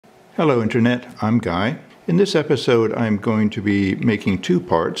Hello Internet, I'm Guy. In this episode I'm going to be making two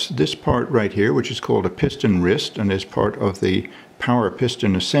parts. This part right here, which is called a piston wrist and is part of the power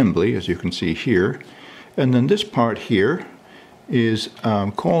piston assembly, as you can see here. And then this part here is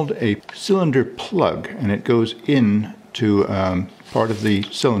called a cylinder plug, and it goes in to part of the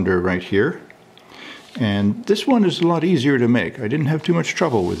cylinder right here. And this one is a lot easier to make. I didn't have too much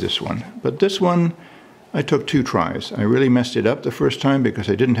trouble with this one, but this one I took 2 tries. I really messed it up the first time because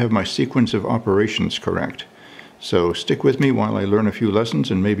I didn't have my sequence of operations correct. So stick with me while I learn a few lessons,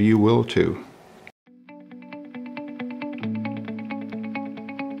 and maybe you will too.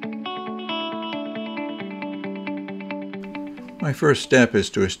 My first step is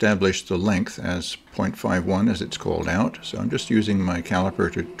to establish the length as 0.51 as it's called out. So I'm just using my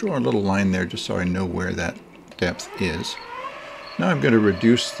caliper to draw a little line there just so I know where that depth is. Now I'm going to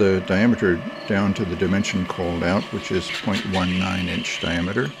reduce the diameter down to the dimension called out, which is 0.19 inch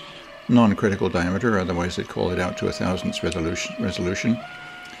diameter. Non-critical diameter, otherwise they'd call it out to a thousandths resolution.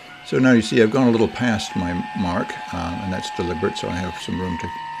 So now you see I've gone a little past my mark, and that's deliberate, so I have some room to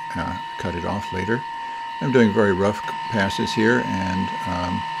cut it off later. I'm doing very rough passes here, and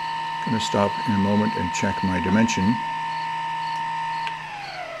I'm going to stop in a moment and check my dimension.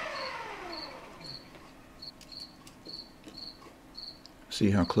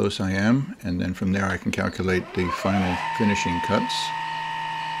 See how close I am, and then from there I can calculate the final finishing cuts.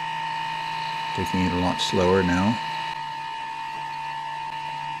 Taking it a lot slower now.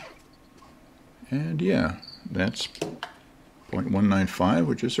 And yeah, that's 0.195,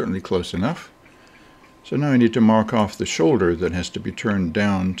 which is certainly close enough. So now I need to mark off the shoulder that has to be turned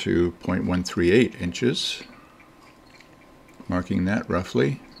down to 0.138 inches. Marking that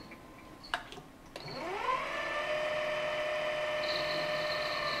roughly.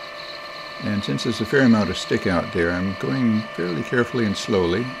 And since there's a fair amount of stick out there, I'm going fairly carefully and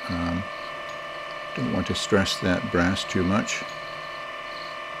slowly. Don't want to stress that brass too much.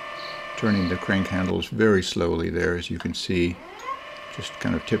 Turning the crank handles very slowly there, as you can see. Just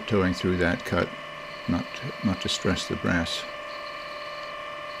kind of tiptoeing through that cut, not to stress the brass.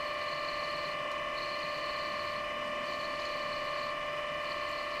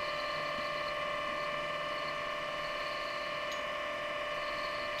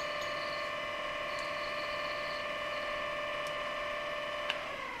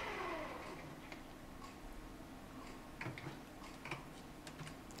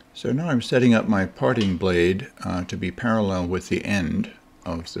 So now I'm setting up my parting blade to be parallel with the end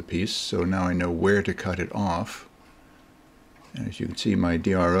of the piece, so now I know where to cut it off. And as you can see, my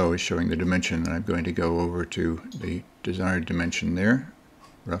DRO is showing the dimension, and I'm going to go over to the desired dimension there,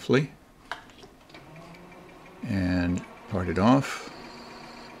 roughly, and part it off.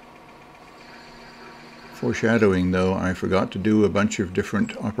 Foreshadowing though, I forgot to do a bunch of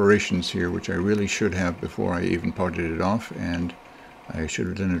different operations here, which I really should have before I even parted it off, and I should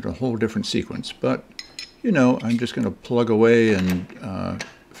have done it a whole different sequence, but you know, I'm just going to plug away and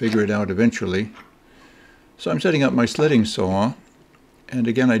figure it out eventually. So I'm setting up my slitting saw, and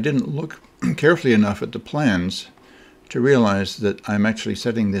again I didn't look carefully enough at the plans to realize that I'm actually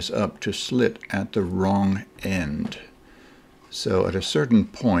setting this up to slit at the wrong end. So at a certain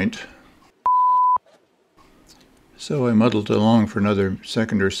point, so I muddled along for another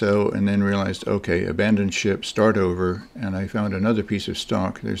second or so and then realized, okay, abandon ship, start over, and I found another piece of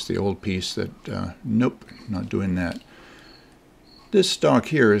stock. There's the old piece that, nope, not doing that. This stock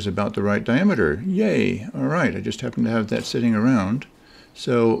here is about the right diameter. Yay! All right, I just happen to have that sitting around.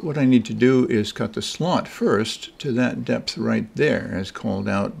 So what I need to do is cut the slot first to that depth right there, as called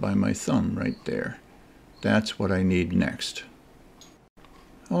out by my thumb right there. That's what I need next.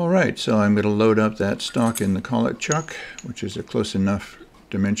 Alright, so I'm going to load up that stock in the collet chuck, which is a close enough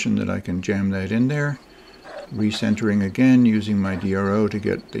dimension that I can jam that in there. Recentering again using my DRO to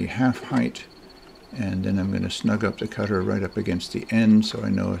get the half height, and then I'm going to snug up the cutter right up against the end so I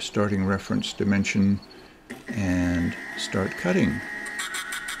know a starting reference dimension, and start cutting.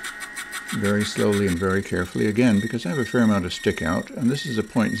 Very slowly and very carefully again, because I have a fair amount of stick out, and this is a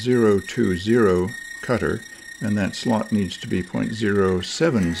 0.020 cutter. And that slot needs to be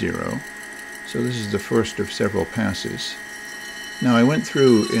 0.070, so this is the first of several passes. Now I went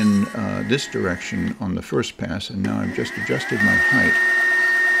through in this direction on the first pass, and now I've just adjusted my height,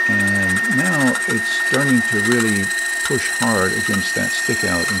 and now it's starting to really push hard against that stick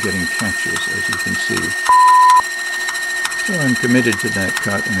out and getting catches, as you can see. So I'm committed to that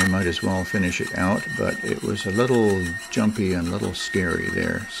cut, and I might as well finish it out, but it was a little jumpy and a little scary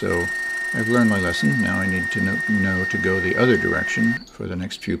there, so I've learned my lesson. Now I need to know to go the other direction for the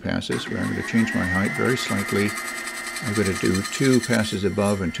next few passes, where I'm going to change my height very slightly I'm going to do 2 passes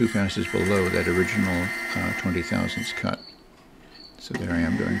above and 2 passes below that original 20 thousandths cut. So there I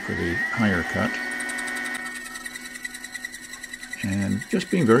am going for the higher cut. And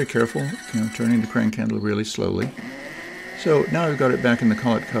just being very careful, turning the crank handle really slowly. So now I've got it back in the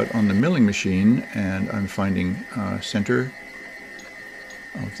collet cut on the milling machine, and I'm finding center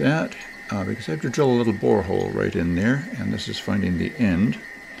of that because I have to drill a little borehole right in there, and this is finding the end.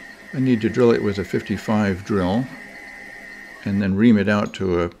 I need to drill it with a 55 drill and then ream it out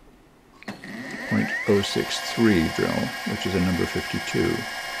to a .063 drill, which is a number 52.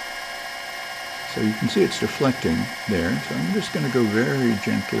 So you can see it's deflecting there, so I'm just going to go very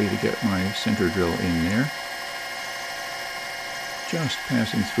gently to get my center drill in there. Just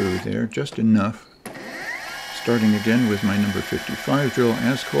passing through there, just enough. Starting again with my number 55 drill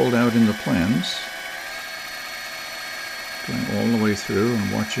as called out in the plans. Going all the way through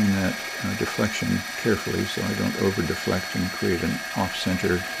and watching that deflection carefully so I don't over-deflect and create an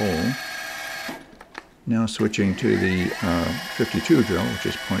off-center hole. Now switching to the 52 drill, which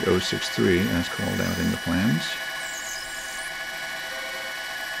is .063 as called out in the plans.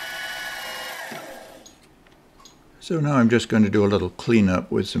 So now I'm just going to do a little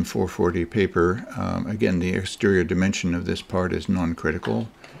cleanup with some 440 paper. Again, the exterior dimension of this part is non-critical.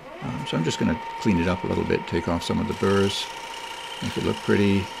 So I'm just going to clean it up a little bit, take off some of the burrs, make it look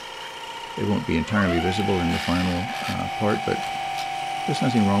pretty. It won't be entirely visible in the final part, but there's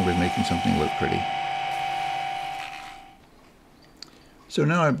nothing wrong with making something look pretty. So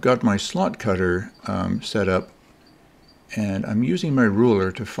now I've got my slot cutter set up, and I'm using my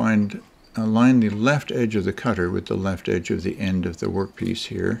ruler to align the left edge of the cutter with the left edge of the end of the workpiece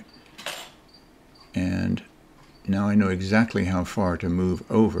here. And now I know exactly how far to move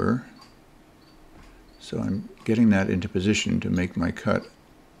over. So I'm getting that into position to make my cut.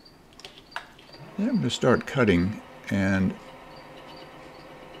 Then I'm going to start cutting and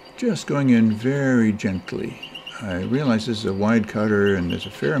just going in very gently. I realize this is a wide cutter and there's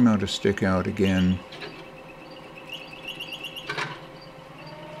a fair amount of stick out again.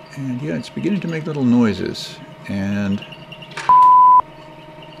 And yeah, it's beginning to make little noises. And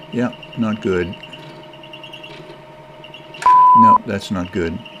yeah, not good. No, that's not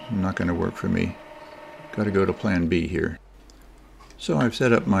good. Not going to work for me. Got to go to plan B here. So I've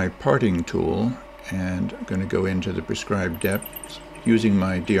set up my parting tool and I'm going to go into the prescribed depth using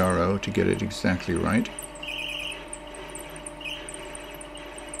my DRO to get it exactly right.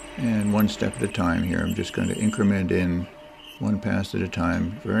 And one step at a time here. I'm just going to increment in one pass at a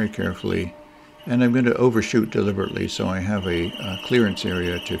time, very carefully. And I'm going to overshoot deliberately so I have a clearance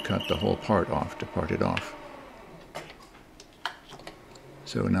area to cut the whole part off, to part it off.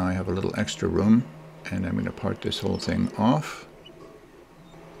 So now I have a little extra room, and I'm going to part this whole thing off.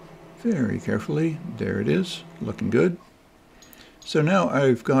 Very carefully. There it is, looking good. So now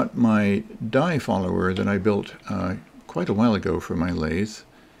I've got my die follower that I built quite a while ago for my lathe.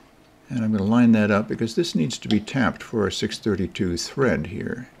 And I'm going to line that up because this needs to be tapped for a 632 thread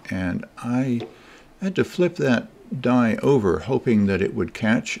here. And I had to flip that die over hoping that it would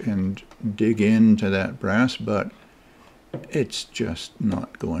catch and dig into that brass, but it's just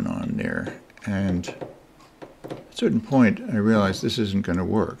not going on there. And at a certain point I realized this isn't going to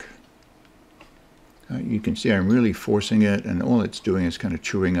work. You can see I'm really forcing it, and all it's doing is kind of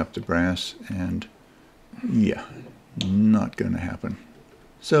chewing up the brass, and yeah, not going to happen.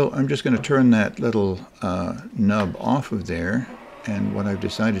 So I'm just going to turn that little nub off of there, and what I've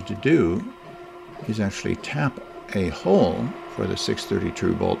decided to do is actually tap a hole for the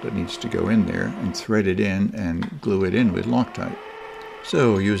 632 bolt that needs to go in there and thread it in and glue it in with Loctite.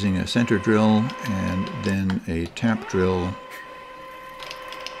 So using a center drill and then a tap drill,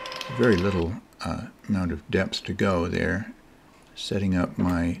 very little amount of depth to go there, setting up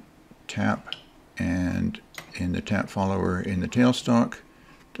my tap and in the tap follower in the tailstock.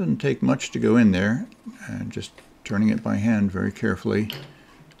 Doesn't take much to go in there, and just turning it by hand very carefully.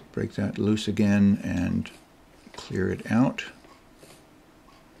 Break that loose again and clear it out.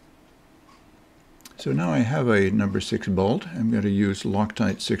 So now I have a number 6 bolt. I'm going to use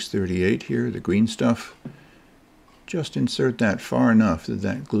Loctite 638 here, the green stuff. Just insert that far enough that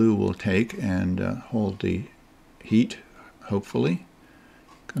that glue will take and hold the heat, hopefully.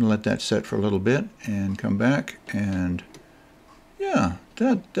 Going to let that set for a little bit and come back, and yeah,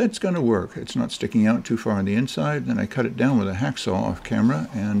 that's going to work. It's not sticking out too far on the inside. Then I cut it down with a hacksaw off camera,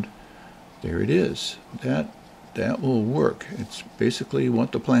 and there it is. That will work. It's basically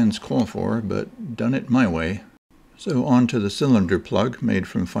what the plans call for, but done it my way. So on to the cylinder plug made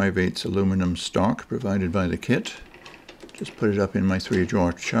from 5/8 aluminum stock provided by the kit. Just put it up in my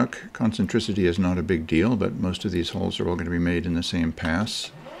 3-drawer chuck. Concentricity is not a big deal, but most of these holes are all going to be made in the same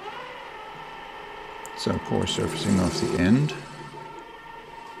pass. So core surfacing off the end.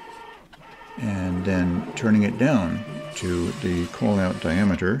 And then turning it down to the call-out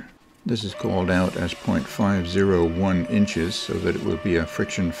diameter. This is called out as 0.501 inches so that it will be a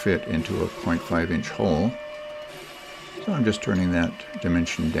friction fit into a 0.5-inch hole. So I'm just turning that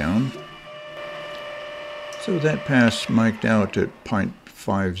dimension down. So that pass mic'd out at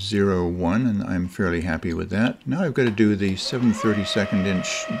 0.501, and I'm fairly happy with that. Now I've got to do the 7/32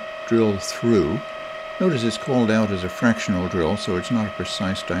 inch drill through. Notice it's called out as a fractional drill, so it's not a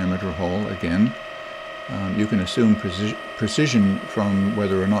precise diameter hole again. You can assume precision from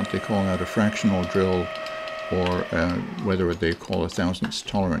whether or not they call out a fractional drill or whether they call a thousandths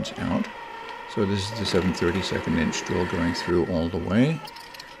tolerance out. So this is the 7/32 inch drill going through all the way.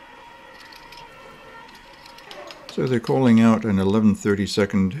 So they're calling out an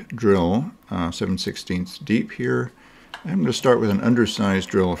 11/32 drill, 7/16 deep here. I'm going to start with an undersized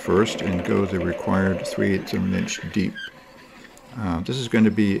drill first and go the required 3/8 of an inch deep. This is going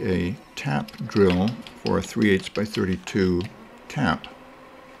to be a tap drill for a 3/8 by 32 tap.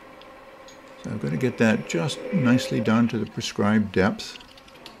 So I'm going to get that just nicely done to the prescribed depth.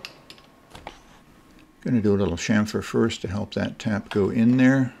 Going to do a little chamfer first to help that tap go in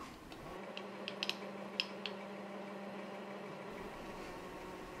there.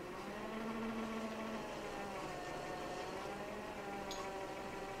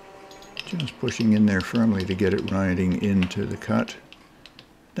 Just pushing in there firmly to get it riding into the cut.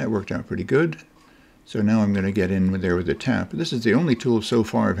 That worked out pretty good. So now I'm going to get in there with the tap. This is the only tool so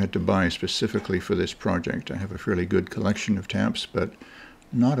far I've had to buy specifically for this project. I have a fairly good collection of taps, but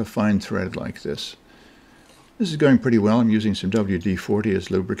not a fine thread like this. This is going pretty well. I'm using some WD-40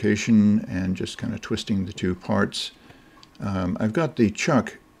 as lubrication and just kind of twisting the two parts. I've got the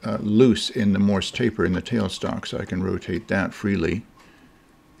chuck loose in the Morse taper in the tailstock, so I can rotate that freely.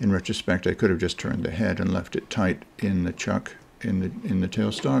 In retrospect, I could have just turned the head and left it tight in the chuck in the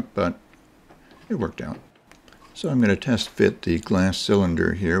tailstock, but it worked out. So I'm going to test fit the glass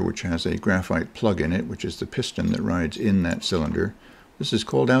cylinder here, which has a graphite plug in it, which is the piston that rides in that cylinder. This is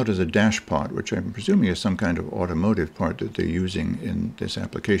called out as a dash pot, which I'm presuming is some kind of automotive part that they're using in this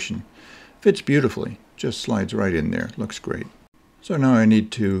application. Fits beautifully, just slides right in there, looks great. So now I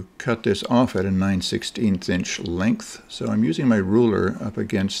need to cut this off at a 9/16 inch length. So I'm using my ruler up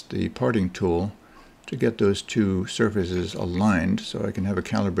against the parting tool to get those two surfaces aligned so I can have a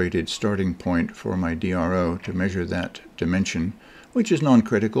calibrated starting point for my DRO to measure that dimension, which is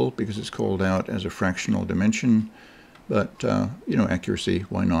non-critical because it's called out as a fractional dimension, but you know, accuracy,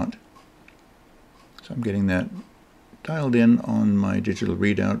 why not? So I'm getting that dialed in on my digital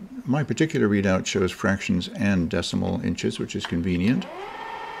readout. My particular readout shows fractions and decimal inches, which is convenient.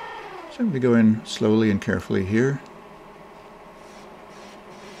 So I'm going to go in slowly and carefully here,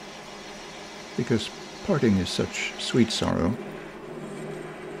 because parting is such sweet sorrow.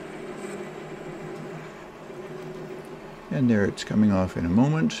 And there it's coming off in a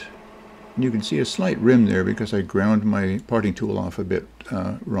moment. And you can see a slight rim there because I ground my parting tool off a bit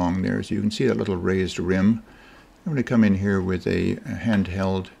wrong there. So you can see that little raised rim. I'm going to come in here with a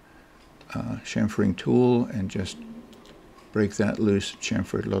handheld chamfering tool and just break that loose,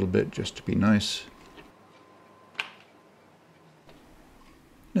 chamfer it a little bit just to be nice.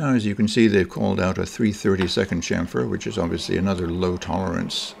 Now, as you can see, they've called out a 3/32 chamfer, which is obviously another low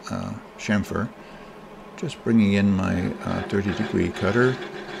tolerance chamfer. Just bringing in my 30-degree cutter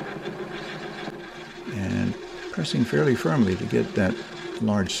and pressing fairly firmly to get that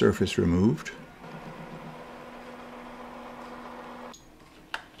large surface removed.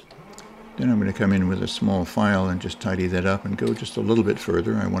 Then I'm going to come in with a small file and just tidy that up and go just a little bit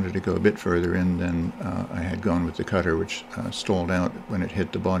further. I wanted to go a bit further in than I had gone with the cutter, which stalled out when it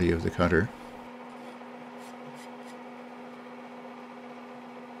hit the body of the cutter.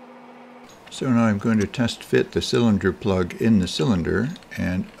 So now I'm going to test fit the cylinder plug in the cylinder,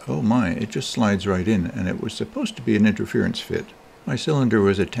 and oh my, it just slides right in, and it was supposed to be an interference fit. My cylinder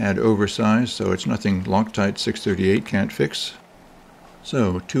was a tad oversized, so it's nothing Loctite 638 can't fix.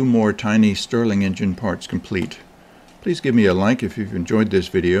 So, 2 more tiny Stirling engine parts complete. Please give me a like if you've enjoyed this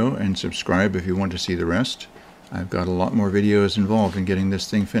video, and subscribe if you want to see the rest. I've got a lot more videos involved in getting this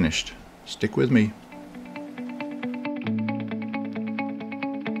thing finished. Stick with me.